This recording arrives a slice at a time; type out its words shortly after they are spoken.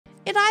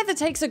It either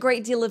takes a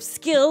great deal of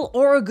skill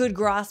or a good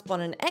grasp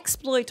on an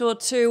exploit or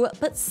two,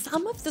 but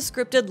some of the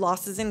scripted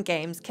losses in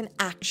games can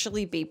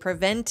actually be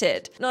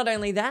prevented. Not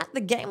only that,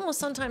 the game will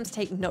sometimes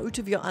take note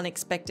of your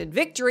unexpected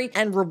victory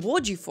and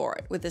reward you for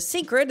it with a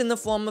secret in the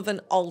form of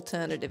an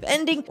alternative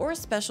ending or a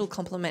special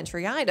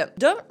complimentary item.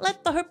 Don't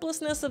let the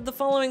hopelessness of the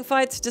following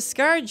fights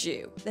discourage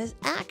you. There's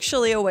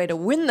actually a way to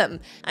win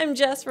them. I'm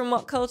Jess from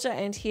WhatCulture,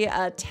 and here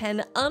are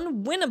 10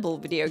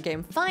 unwinnable video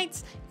game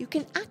fights you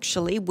can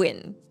actually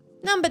win.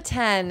 Number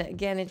 10.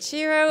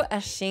 Genichiro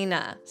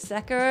Ashina,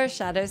 Sekiro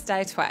Shadows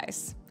Die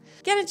Twice.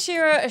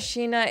 Genichiro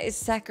Ashina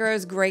is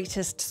Sekiro's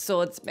greatest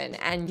swordsman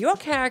and your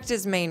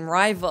character's main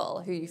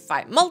rival, who you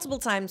fight multiple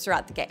times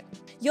throughout the game.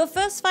 Your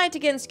first fight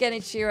against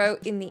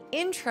Genichiro in the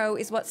intro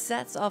is what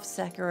sets off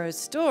Sekiro's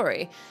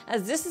story,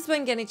 as this is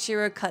when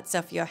Genichiro cuts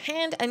off your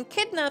hand and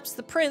kidnaps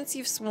the prince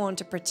you've sworn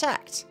to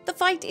protect. The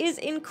fight is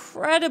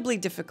incredibly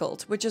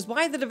difficult, which is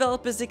why the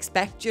developers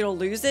expect you to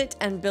lose it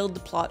and build the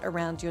plot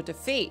around your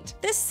defeat.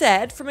 This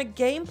said, from a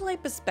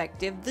gameplay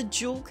perspective, the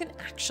duel can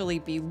actually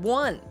be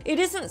won. It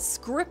isn't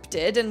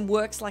scripted and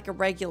works like a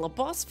regular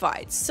boss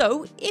fight,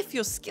 so if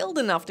you're skilled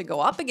enough to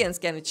go up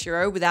against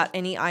Genichiro without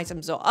any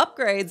items or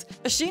upgrades,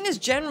 Ashina's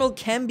general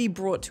can be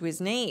brought to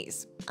his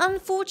knees.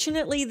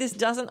 Unfortunately, this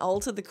doesn't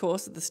alter the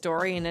course of the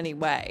story in any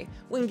way.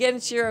 When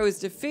Genichiro is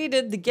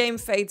defeated, the game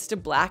fades to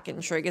black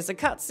and triggers a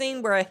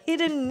cutscene where a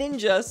hidden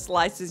ninja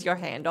slices your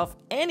hand off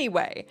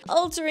anyway,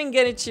 altering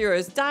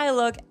Genichiro's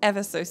dialogue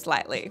ever so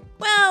slightly.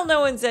 Well,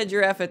 no one said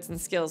your efforts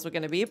and skills were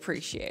going to be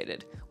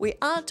appreciated. We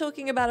are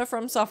talking about a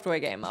From Software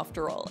game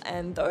after all,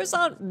 and those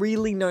aren't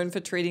really known for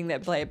treating their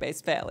player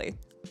base fairly.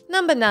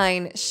 Number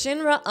 9.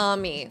 Shinra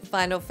Army,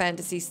 Final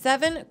Fantasy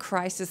VII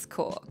Crisis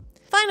Core.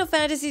 Final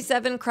Fantasy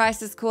VII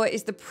Crisis Core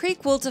is the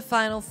prequel to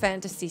Final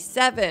Fantasy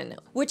VII,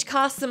 which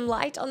casts some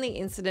light on the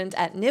incident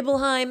at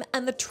Nibelheim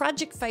and the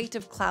tragic fate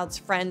of Cloud's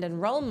friend and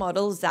role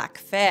model Zack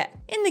Fair.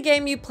 In the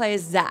game, you play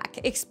as Zack,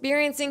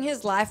 experiencing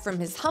his life from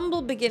his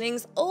humble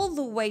beginnings all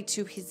the way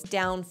to his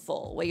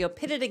downfall, where you're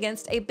pitted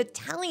against a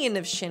battalion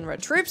of Shinra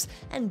troops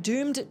and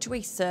doomed to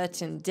a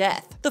certain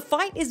death. The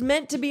fight is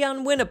meant to be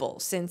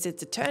unwinnable, since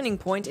it's a turning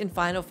point in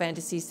Final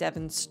Fantasy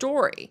VII's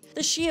story.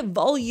 The sheer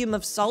volume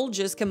of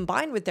soldiers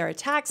combined with their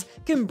attacks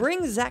can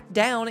bring Zack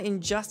down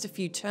in just a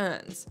few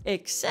turns,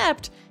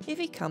 except if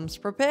he comes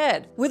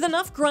prepared. With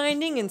enough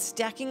grinding and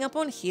stacking up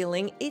on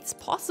healing, it's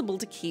possible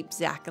to keep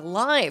Zack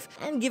alive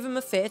and give him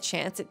a fair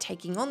chance at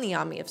taking on the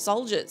army of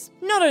soldiers.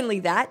 Not only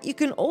that, you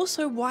can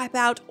also wipe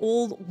out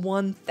all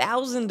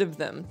 1,000 of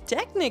them,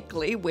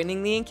 technically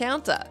winning the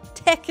encounter.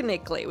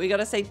 Technically, we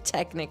gotta say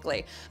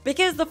technically,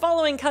 because the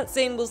following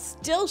cutscene will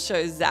still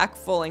show Zack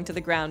falling to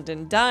the ground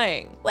and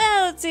dying.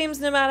 Well, it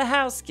seems no matter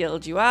how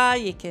skilled you are,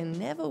 you can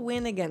never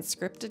win against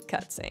scripted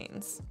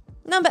cutscenes.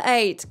 Number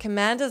 8.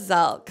 Commander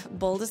Zulk,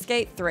 Baldur's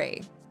Gate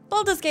 3.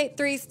 Baldur's Gate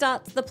 3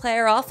 starts the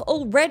player off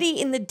already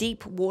in the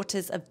deep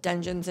waters of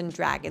Dungeons &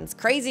 Dragons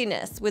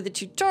craziness, with a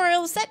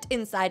tutorial set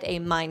inside a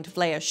Mind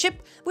Flayer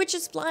ship, which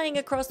is flying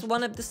across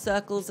one of the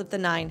circles of the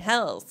 9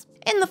 Hells.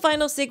 In the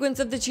final sequence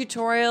of the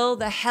tutorial,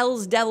 the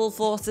Hell's Devil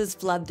forces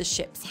flood the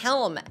ship's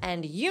helm,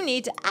 and you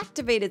need to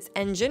activate its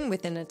engine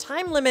within a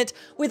time limit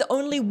with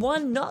only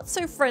one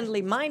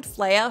not-so-friendly Mind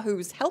Flayer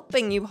who's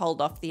helping you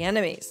hold off the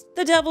enemies.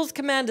 The Devil's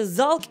Commander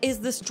Zulk is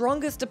the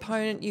strongest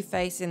opponent you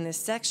face in this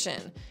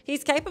section.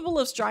 He's capable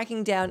of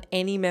striking down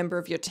any member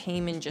of your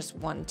team in just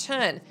one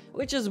turn,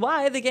 which is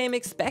why the game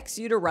expects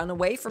you to run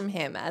away from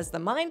him as the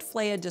Mind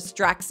Flayer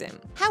distracts him.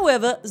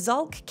 However,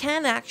 Zulk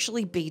can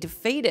actually be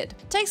defeated.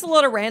 It takes a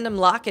lot of random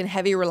luck and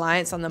heavy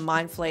reliance on the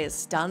Mind Flayer's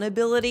stun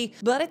ability,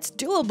 but it's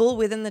doable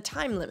within the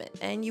time limit,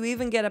 and you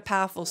even get a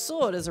powerful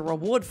sword as a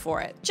reward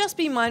for it. Just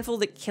be mindful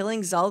that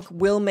killing Zulk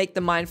will make the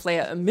Mind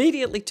Flayer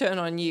immediately turn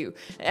on you,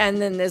 and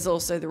then there's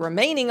also the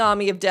remaining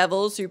army of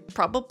devils who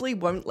probably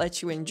won't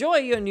let you enjoy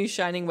your new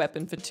shining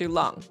weapon for too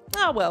long.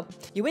 Ah well,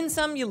 you win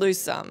some, you lose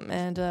some,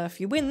 and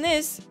if you win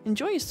this,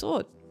 enjoy your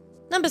sword.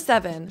 Number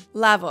 7.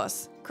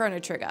 Lavos, Chrono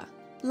Trigger.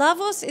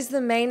 Lavos is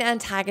the main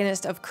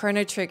antagonist of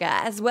Chrono Trigger,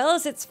 as well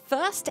as its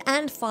first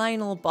and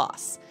final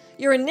boss.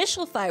 Your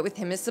initial fight with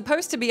him is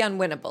supposed to be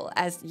unwinnable,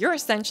 as you're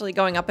essentially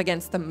going up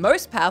against the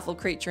most powerful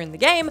creature in the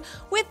game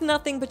with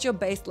nothing but your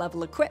base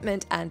level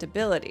equipment and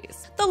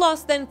abilities. The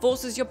loss then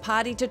forces your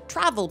party to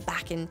travel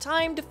back in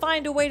time to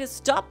find a way to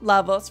stop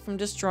Lavos from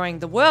destroying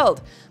the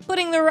world,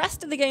 putting the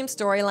rest of the game's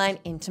storyline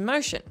into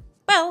motion.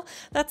 Well,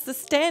 that's the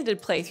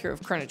standard playthrough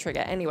of Chrono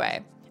Trigger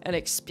anyway. An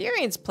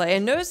experienced player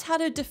knows how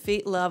to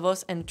defeat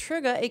Lavos and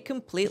trigger a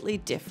completely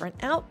different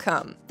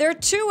outcome. There are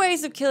 2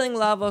 ways of killing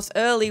Lavos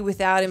early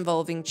without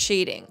involving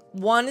cheating.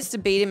 One is to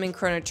beat him in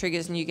Chrono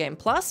Trigger's New Game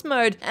Plus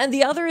mode, and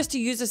the other is to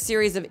use a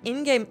series of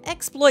in-game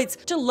exploits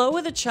to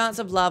lower the chance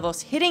of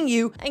Lavos hitting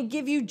you and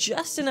give you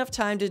just enough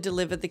time to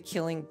deliver the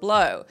killing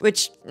blow,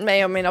 which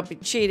may or may not be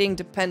cheating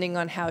depending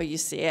on how you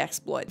see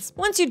exploits.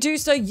 Once you do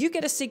so, you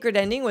get a secret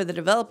ending where the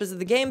developers of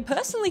the game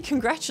personally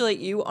congratulate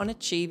you on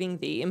achieving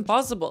the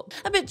impossible.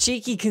 A bit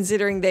cheeky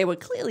considering they were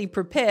clearly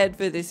prepared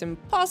for this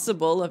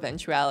impossible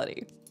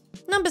eventuality.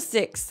 Number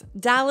 6.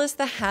 Dallas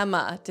the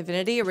Hammer,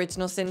 Divinity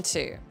Original Sin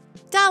 2.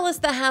 Dallas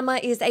the Hammer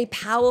is a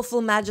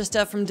powerful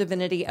magister from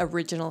Divinity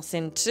Original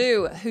Sin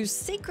 2, who's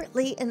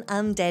secretly an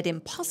undead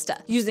imposter,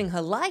 using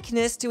her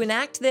likeness to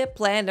enact their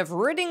plan of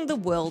ridding the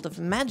world of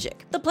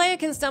magic. The player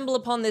can stumble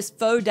upon this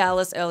faux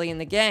Dallas early in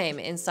the game,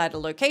 inside a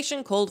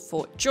location called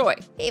Fort Joy.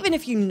 Even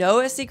if you know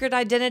her secret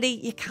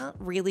identity, you can't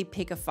really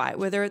pick a fight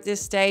with her at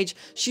this stage.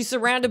 She's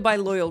surrounded by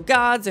loyal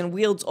guards and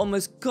wields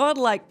almost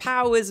godlike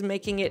powers,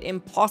 making it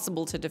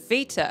impossible to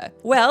defeat her.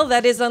 Well,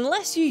 that is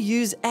unless you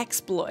use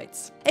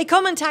exploits. A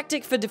common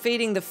tactic for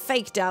defeating the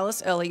fake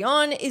Dallas early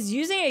on is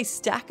using a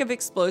stack of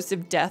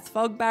explosive death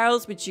fog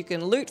barrels which you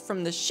can loot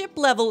from the ship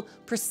level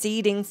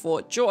preceding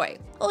Fort Joy.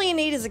 All you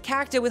need is a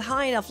character with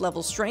high enough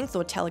level strength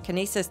or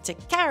telekinesis to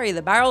carry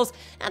the barrels,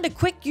 and a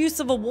quick use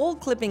of a wall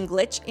clipping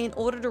glitch in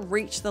order to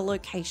reach the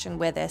location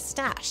where they're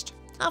stashed.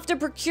 After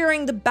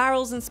procuring the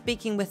barrels and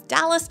speaking with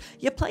Dallas,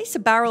 you place a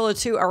barrel or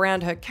two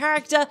around her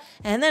character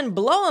and then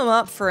blow them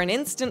up for an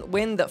instant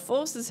win that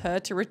forces her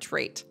to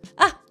retreat.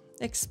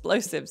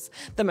 Explosives,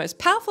 the most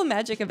powerful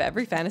magic of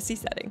every fantasy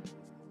setting.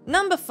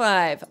 Number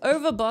 5.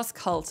 Overboss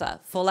Coulter,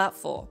 Fallout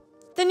 4.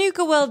 The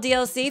Nuka World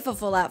DLC for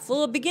Fallout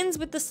 4 begins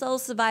with the sole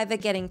survivor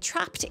getting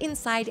trapped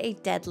inside a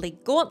deadly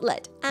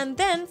gauntlet, and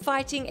then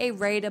fighting a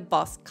raider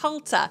boss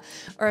Coulter,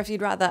 or if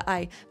you'd rather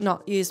I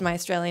not use my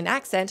Australian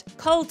accent,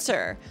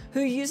 Coulter,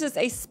 who uses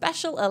a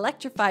special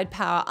electrified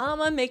power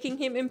armor, making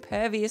him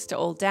impervious to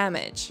all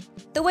damage.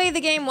 The way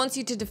the game wants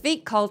you to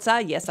defeat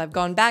Coulter, yes I've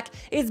gone back,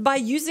 is by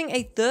using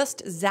a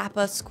Thirst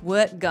Zapper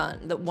squirt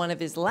gun that one of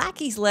his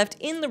lackeys left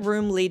in the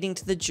room leading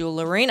to the Jewel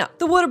Arena.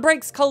 The water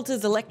breaks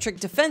Coulter's electric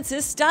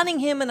defenses, stunning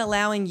him and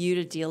allowing you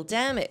to deal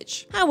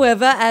damage.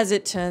 However, as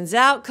it turns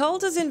out,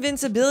 Coulter's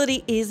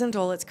invincibility isn't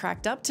all it's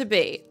cracked up to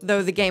be.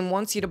 Though the game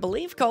wants you to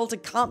believe Coulter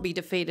can't be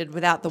defeated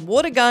without the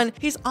water gun,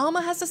 his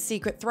armor has a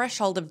secret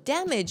threshold of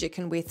damage it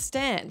can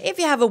withstand. If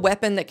you have a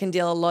weapon that can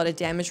deal a lot of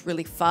damage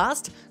really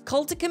fast,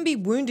 Coulter can be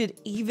wounded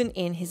even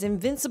in his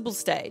invincible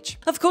stage.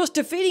 Of course,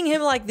 defeating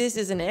him like this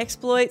is an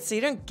exploit, so you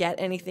don't get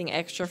anything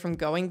extra from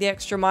going the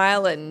extra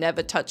mile and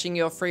never touching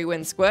your free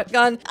win squirt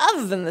gun,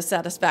 other than the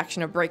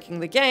satisfaction of breaking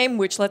the game,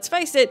 which, let's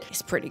face it,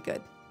 is pretty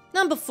good.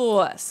 Number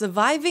 4.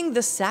 Surviving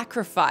the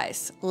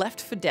Sacrifice, Left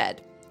 4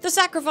 Dead. The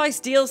Sacrifice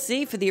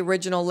DLC for the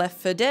original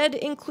Left 4 Dead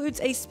includes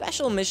a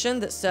special mission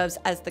that serves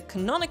as the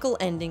canonical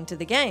ending to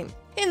the game.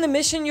 In the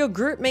mission, your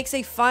group makes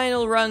a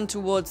final run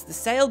towards the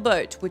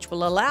sailboat, which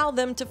will allow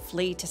them to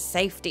flee to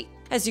safety.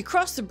 As you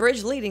cross the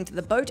bridge leading to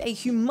the boat, a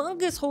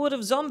humongous horde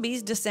of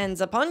zombies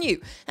descends upon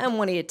you, and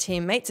one of your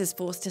teammates is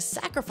forced to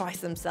sacrifice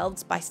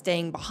themselves by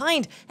staying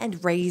behind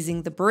and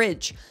raising the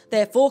bridge,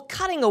 therefore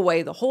cutting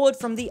away the horde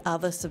from the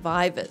other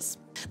survivors.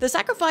 The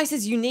Sacrifice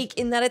is unique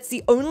in that it's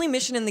the only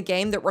mission in the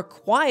game that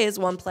requires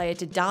one player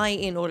to die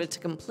in order to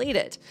complete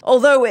it.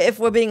 Although, if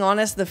we're being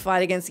honest, the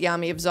fight against the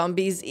army of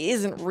zombies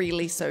isn't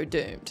really so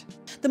doomed.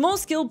 The more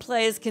skilled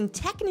players can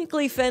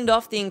technically fend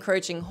off the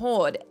encroaching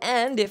horde,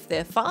 and if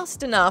they're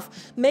fast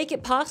enough, make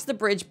it past the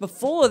bridge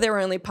before their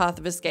only path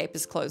of escape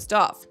is closed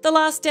off. The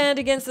last stand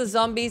against the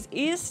zombies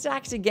is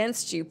stacked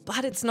against you,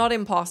 but it's not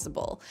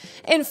impossible.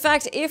 In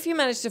fact, if you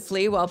manage to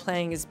flee while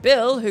playing as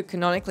Bill, who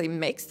canonically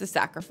makes the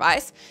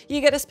sacrifice,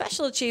 you get a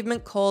special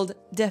achievement called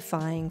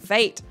Defying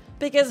Fate.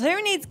 Because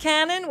who needs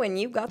cannon when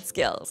you've got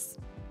skills?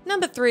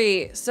 Number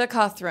 3. Sir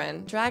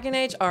Cothran, Dragon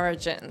Age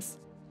Origins.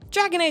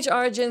 Dragon Age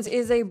Origins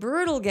is a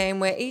brutal game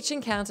where each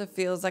encounter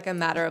feels like a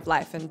matter of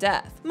life and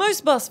death.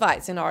 Most boss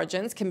fights in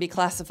Origins can be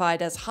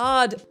classified as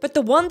hard, but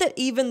the one that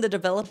even the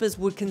developers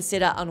would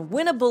consider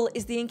unwinnable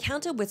is the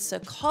encounter with Sir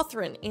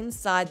Cothran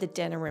inside the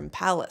Denerim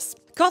Palace.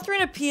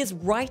 Cothran appears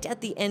right at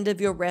the end of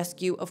your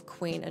rescue of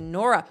Queen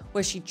Honora,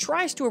 where she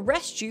tries to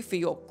arrest you for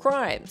your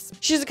crimes.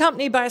 She's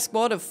accompanied by a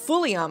squad of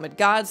fully armored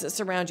guards that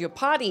surround your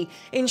party,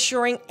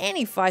 ensuring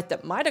any fight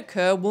that might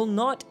occur will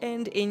not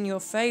end in your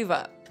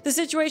favor. The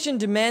situation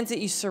demands that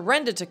you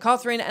surrender to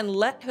Cothran and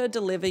let her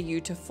deliver you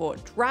to Fort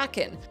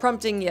Draken,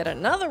 prompting yet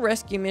another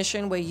rescue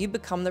mission where you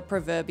become the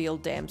proverbial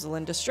damsel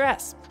in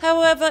distress.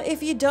 However,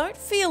 if you don't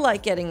feel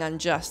like getting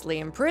unjustly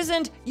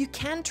imprisoned, you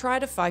can try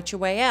to fight your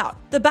way out.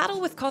 The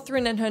battle with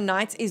Cothran and her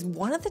knights is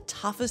one of the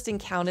toughest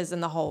encounters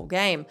in the whole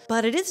game,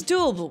 but it is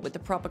doable with the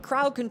proper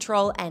crowd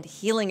control and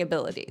healing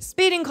abilities.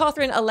 Beating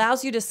Cothran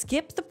allows you to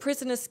skip the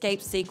prison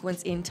escape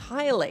sequence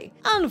entirely.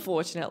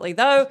 Unfortunately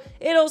though,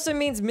 it also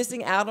means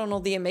missing out on all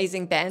the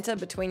amazing banter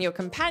between your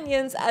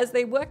companions as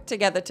they work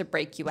together to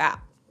break you out.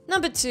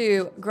 Number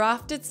 2.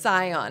 Grafted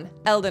Scion,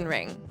 Elden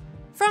Ring.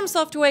 From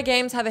Software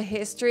games have a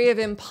history of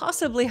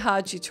impossibly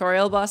hard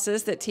tutorial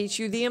bosses that teach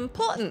you the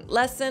important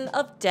lesson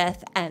of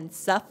death and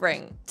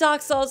suffering.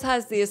 Dark Souls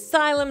has the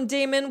Asylum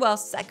Demon, while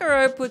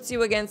Sekiro puts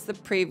you against the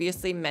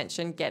previously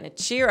mentioned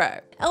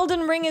Genichiro.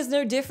 Elden Ring is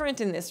no different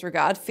in this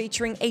regard,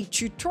 featuring a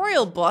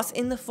tutorial boss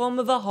in the form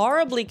of a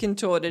horribly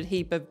contorted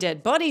heap of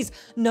dead bodies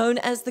known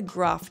as the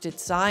Grafted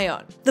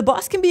Scion. The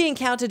boss can be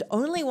encountered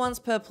only once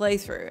per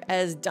playthrough,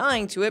 as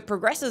dying to it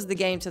progresses the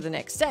game to the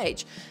next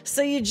stage,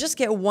 so you just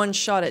get one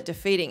shot at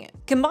defeating it.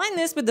 Combine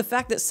this with the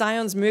fact that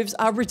Scion's moves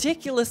are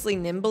ridiculously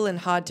nimble and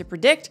hard to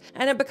predict,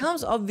 and it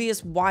becomes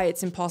obvious why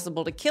it's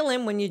impossible to kill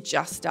him when you're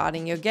just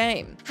starting your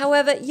game.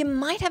 However, you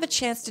might have a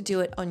chance to do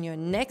it on your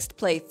next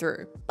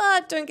playthrough,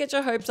 but don't get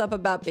your hopes up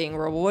about being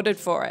rewarded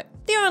for it.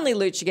 The only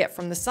loot you get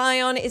from the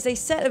Scion is a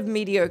set of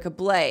mediocre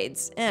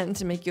blades, and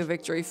to make your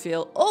victory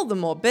feel all the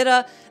more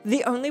bitter,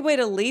 the only way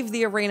to leave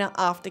the arena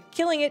after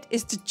killing it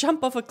is to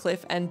jump off a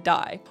cliff and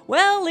die.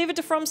 Well, leave it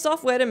to From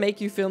Software to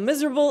make you feel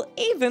miserable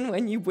even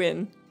when you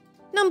win.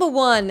 Number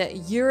 1.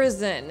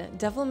 Urizen,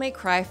 Devil May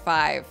Cry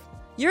 5.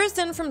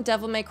 Urizen from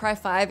Devil May Cry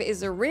 5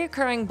 is a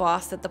reoccurring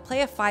boss that the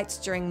player fights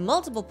during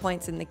multiple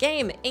points in the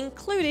game,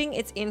 including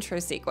its intro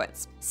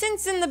sequence.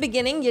 Since in the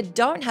beginning you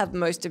don't have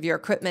most of your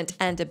equipment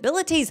and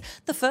abilities,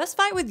 the first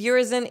fight with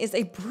Urizen is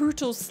a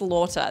brutal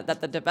slaughter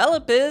that the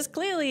developers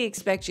clearly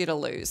expect you to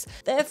lose,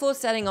 therefore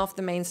setting off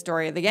the main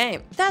story of the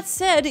game. That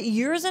said,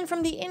 Urizen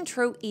from the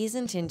intro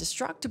isn't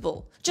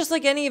indestructible. Just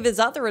like any of his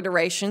other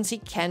iterations, he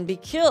can be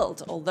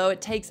killed, although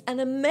it takes an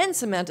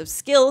immense amount of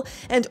skill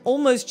and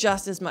almost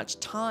just as much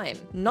time.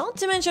 Not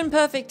to mention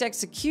perfect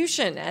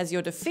execution, as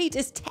your defeat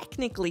is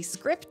technically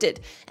scripted,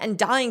 and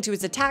dying to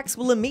his attacks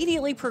will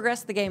immediately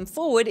progress the game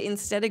forward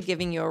instead of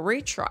giving you a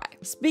retry.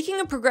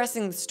 Speaking of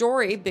progressing the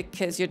story,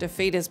 because your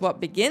defeat is what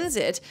begins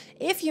it,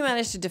 if you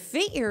manage to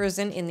defeat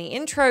Urizen in the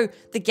intro,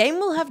 the game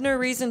will have no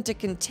reason to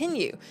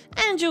continue,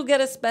 and you'll get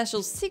a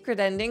special secret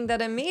ending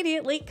that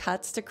immediately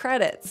cuts to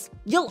credits.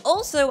 You'll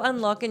also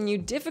unlock a new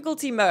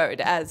difficulty mode,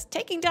 as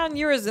taking down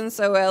Urizen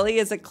so early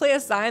is a clear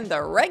sign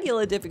the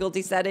regular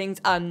difficulty settings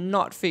are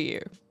not for you.